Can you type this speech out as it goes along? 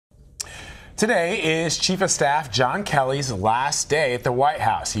Today is Chief of Staff John Kelly's last day at the White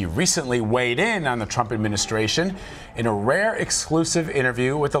House. He recently weighed in on the Trump administration in a rare exclusive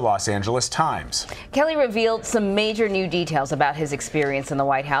interview with the Los Angeles Times. Kelly revealed some major new details about his experience in the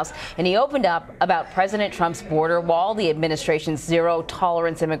White House, and he opened up about President Trump's border wall, the administration's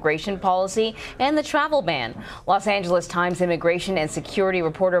zero-tolerance immigration policy, and the travel ban. Los Angeles Times immigration and security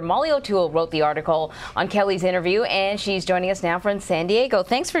reporter Molly O'Toole wrote the article on Kelly's interview, and she's joining us now from San Diego.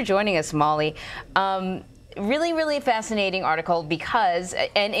 Thanks for joining us, Molly. Really fascinating article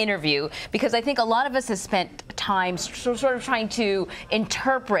an interview, because I think a lot of us have spent time sort of trying to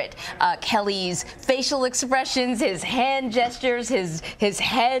interpret Kelly's facial expressions, his hand gestures, his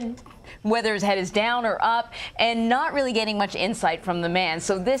head, whether his head is down or up, and not really getting much insight from the man.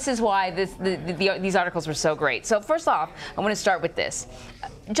 So this is why these articles were so great. So first off, I want to start with this.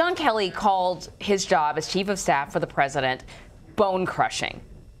 John Kelly called his job as Chief of Staff for the President bone crushing.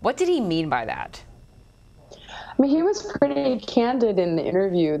 What did he mean by that? I mean, he was pretty candid in the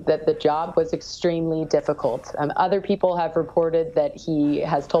interview that the job was extremely difficult. Other people have reported that he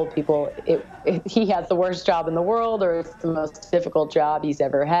has told people he has the worst job in the world, or it's the most difficult job he's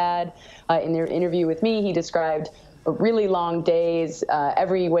ever had. In their interview with me, he described really long days,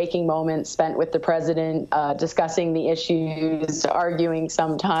 every waking moment spent with the president, discussing the issues, arguing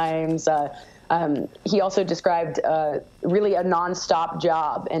sometimes. He also described really a nonstop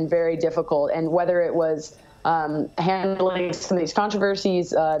job and very difficult, and whether it was handling some of these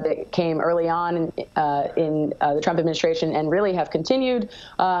controversies that came early on in the Trump administration and really have continued,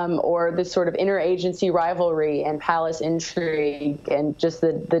 or this sort of interagency rivalry and palace intrigue, and just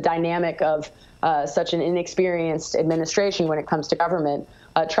the dynamic of such an inexperienced administration when it comes to government,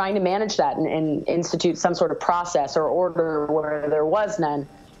 trying to manage that and institute some sort of process or order where there was none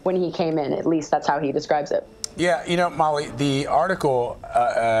when he came in. At least that's how he describes it. Yeah, you know, Molly, the article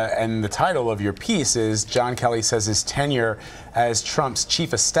and the title of your piece is John Kelly says his tenure as Trump's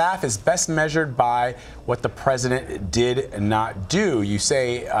chief of staff is best measured by what the president did not do. You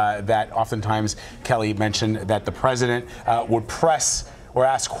say that oftentimes Kelly mentioned that the president would press or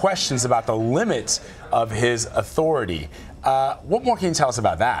ask questions about the limits of his authority. What more can you tell us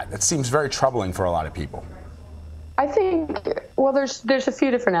about that? That seems very troubling for a lot of people. I think, well, there's a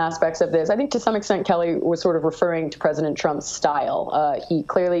few different aspects of this. I think to some extent Kelly was sort of referring to President Trump's style. He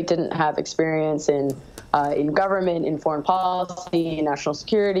clearly didn't have experience in government, in foreign policy, in national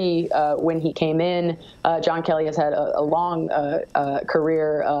security when he came in. John Kelly has had a long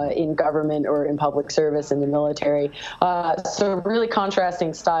career in government or in public service in the military. So really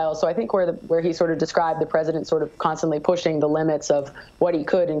contrasting styles. So I think where he sort of described the president sort of constantly pushing the limits of what he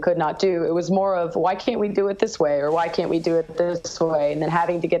could and could not do, it was more of, why can't we do it this way, or why can't we do it this way? And then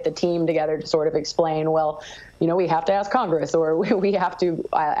having to get the team together to sort of explain, well, you know, we have to ask Congress, or we have to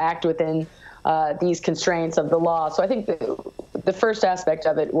act within these constraints of the law. So I think the first aspect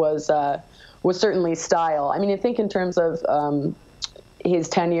of it was certainly style. I mean, I think in terms of his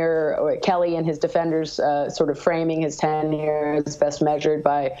tenure, or Kelly and his defenders sort of framing his tenure as best measured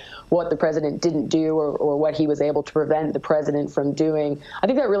by what the president didn't do, or what he was able to prevent the president from doing. I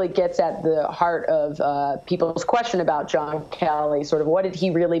think that really gets at the heart of people's question about John Kelly, sort of what did he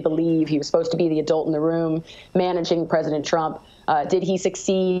really believe? He was supposed to be the adult in the room managing President Trump. Did he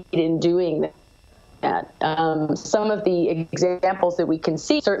succeed in doing that? Some of the examples that we can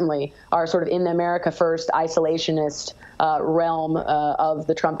see certainly are sort of in the America First isolationist realm of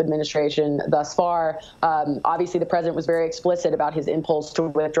the Trump administration thus far. Obviously, the president was very explicit about his impulse to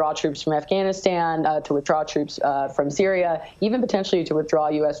withdraw troops from Afghanistan, to withdraw troops from Syria, even potentially to withdraw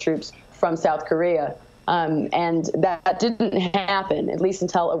U.S. troops from South Korea. And that didn't happen, at least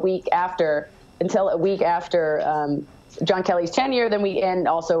until a week after John Kelly's tenure. Then we end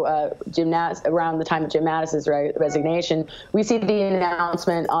also around the time of Jim Mattis's resignation. We see the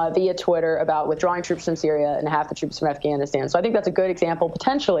announcement via Twitter about withdrawing troops from Syria and half the troops from Afghanistan. So I think that's a good example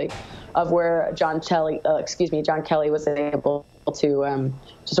potentially of where John Kelly was able to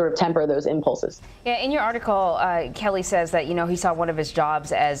sort of temper those impulses. Yeah, in your article, Kelly says that, you know, he saw one of his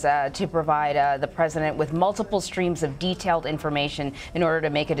jobs as to provide the president with multiple streams of detailed information in order to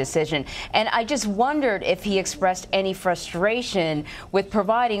make a decision. And I just wondered if he expressed any frustration with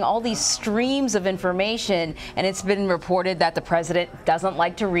providing all these streams of information. And it's been reported that the president doesn't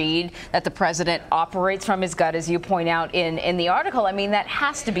like to read, that the president operates from his gut, as you point out in the article. I mean, that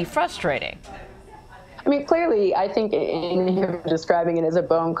has to be frustrating. I mean, clearly, I think in him describing it as a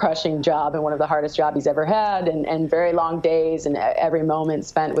bone-crushing job and one of the hardest jobs he's ever had, and very long days and every moment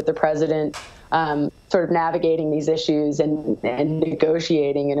spent with the president, sort of navigating these issues and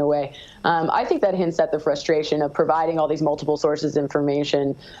negotiating in a way. I think that hints at the frustration of providing all these multiple sources of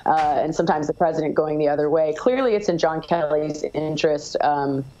information and sometimes the president going the other way. Clearly, it's in John Kelly's interest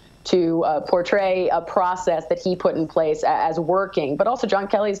to portray a process that he put in place as working. But also John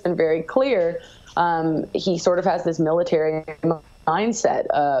Kelly's been very clear. He sort of has this military mindset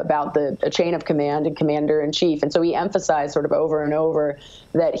about the chain of command and commander-in-chief. And so he emphasized sort of over and over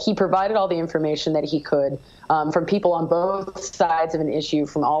that he provided all the information that he could from people on both sides of an issue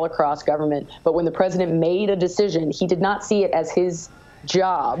from all across government. But when the president made a decision, he did not see it as his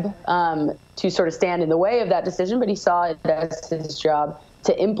job to sort of stand in the way of that decision, but he saw it as his job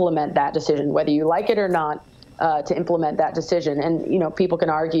to implement that decision, whether you like it or not, to implement that decision. And, you know, people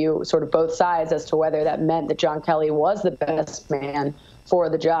can argue sort of both sides as to whether that meant that John Kelly was the best man for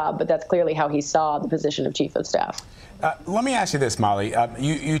the job, but that's clearly how he saw the position of chief of staff. Let me ask you this, Molly.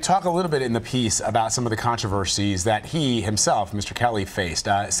 You talk a little bit in the piece about some of the controversies that he himself, Mr. Kelly, faced.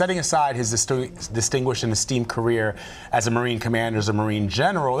 Setting aside his distinguished and esteemed career as a Marine commander, as a Marine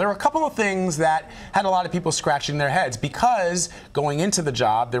general, there were a couple of things that had a lot of people scratching their heads because going into the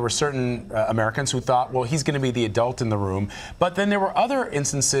job, there were certain Americans who thought, well, he's going to be the adult in the room. But then there were other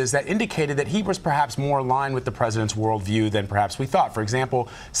instances that indicated that he was perhaps more aligned with the president's worldview than perhaps we thought. For example,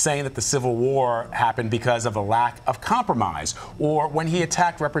 saying that the Civil War happened because of a lack of compromise, or when he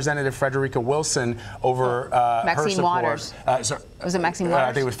attacked Representative Frederica Wilson over Maxine her support. Waters. Was it Maxine Waters?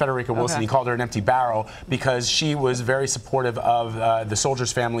 I think it was Frederica Wilson. Okay. He called her an empty barrel because she was very supportive of the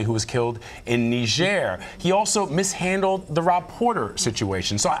soldier's family who was killed in Niger. He also mishandled the Rob Porter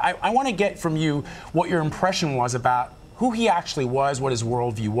situation. So I want to get from you what your impression was about who he actually was, what his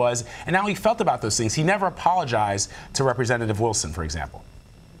worldview was, and how he felt about those things. He never apologized to Representative Wilson, for example.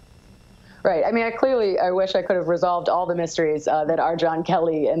 Right. I mean, I wish I could have resolved all the mysteries that are John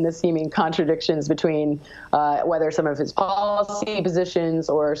Kelly and the seeming contradictions between whether some of his policy positions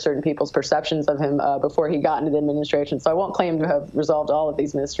or certain people's perceptions of him before he got into the administration. So I won't claim to have resolved all of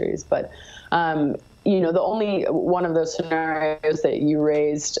these mysteries. But, you know, the only one of those scenarios that you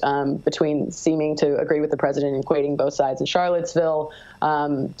raised between seeming to agree with the president and equating both sides in Charlottesville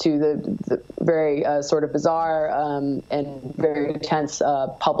to the very sort of bizarre and very tense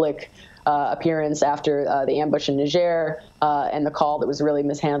public appearance after the ambush in Niger and the call that was really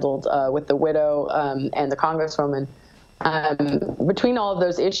mishandled with the widow and the congresswoman. Between all of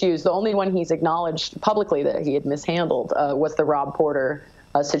those issues, the only one he's acknowledged publicly that he had mishandled was the Rob Porter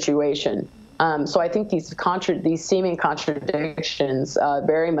situation. So I think these seeming contradictions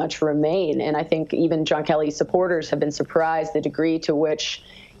very much remain. And I think even John Kelly's supporters have been surprised the degree to which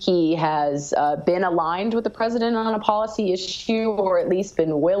he has been aligned with the president on a policy issue, or at least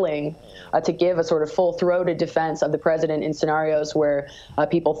been willing to give a sort of full-throated defense of the president in scenarios where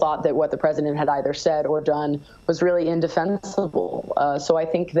people thought that what the president had either said or done was really indefensible. So I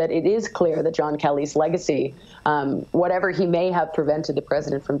think that it is clear that John Kelly's legacy, whatever he may have prevented the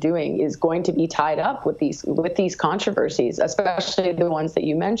president from doing, is going to be tied up with these controversies, especially the ones that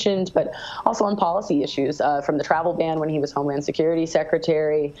you mentioned, but also on policy issues, from the travel ban when he was Homeland Security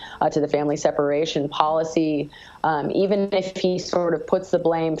Secretary to the family separation policy. Even if he sort of puts the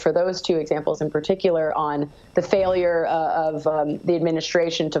blame for those two examples in particular on the failure of the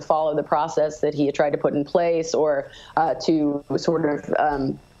administration to follow the process that he had tried to put in place, or to sort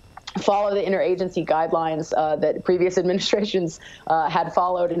of follow the interagency guidelines that previous administrations had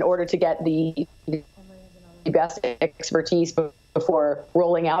followed in order to get the best expertise before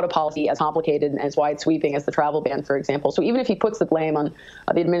rolling out a policy as complicated and as wide-sweeping as the travel ban, for example. So even if he puts the blame on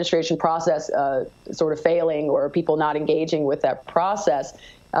the administration process sort of failing or people not engaging with that process,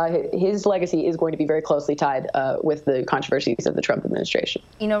 his legacy is going to be very closely tied with the controversies of the Trump administration.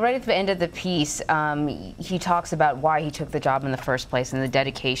 You know, right at the end of the piece, he talks about why he took the job in the first place and the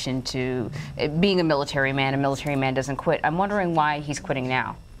dedication to being a military man. A military man doesn't quit. I'm wondering why he's quitting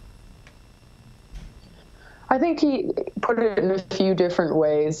now. I think he put it in a few different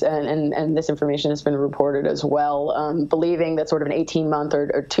ways, and this information has been reported as well, believing that sort of an 18-month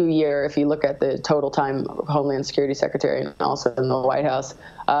or 2-year, if you look at the total time of Homeland Security Secretary and also in the White House,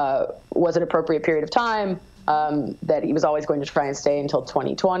 was an appropriate period of time, that he was always going to try and stay until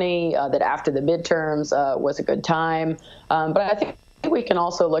 2020, that after the midterms was a good time. But I think we can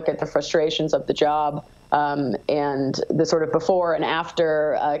also look at the frustrations of the job and the sort of before and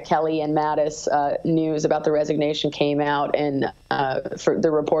after Kelly and Mattis news about the resignation came out, and for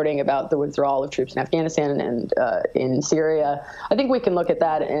the reporting about the withdrawal of troops in Afghanistan and in Syria, I think we can look at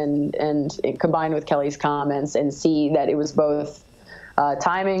that and combine with Kelly's comments and see that it was both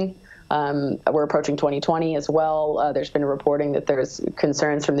timing. We're approaching 2020 as well. There's been reporting that there's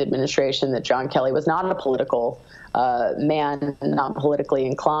concerns from the administration that John Kelly was not a political man, not politically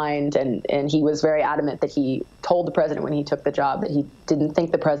inclined, and he was very adamant that he told the president when he took the job that he didn't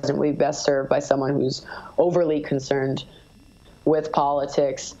think the president would be best served by someone who's overly concerned with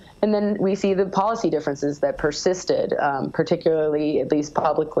politics. And then we see the policy differences that persisted, particularly, at least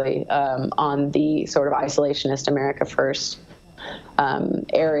publicly, on the sort of isolationist America First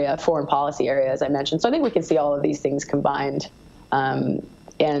area, foreign policy area, as I mentioned. So I think we can see all of these things combined, and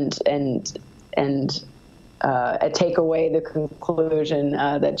take away the conclusion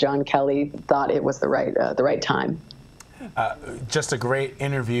that John Kelly thought it was the right time. Just a great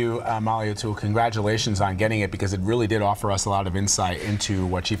interview, Molly O'Toole. Congratulations on getting it, because it really did offer us a lot of insight into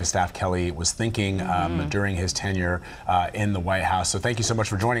what Chief of Staff Kelly was thinking during his tenure in the White House. So thank you so much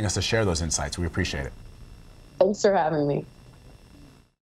for joining us to share those insights. We appreciate it. Thanks for having me.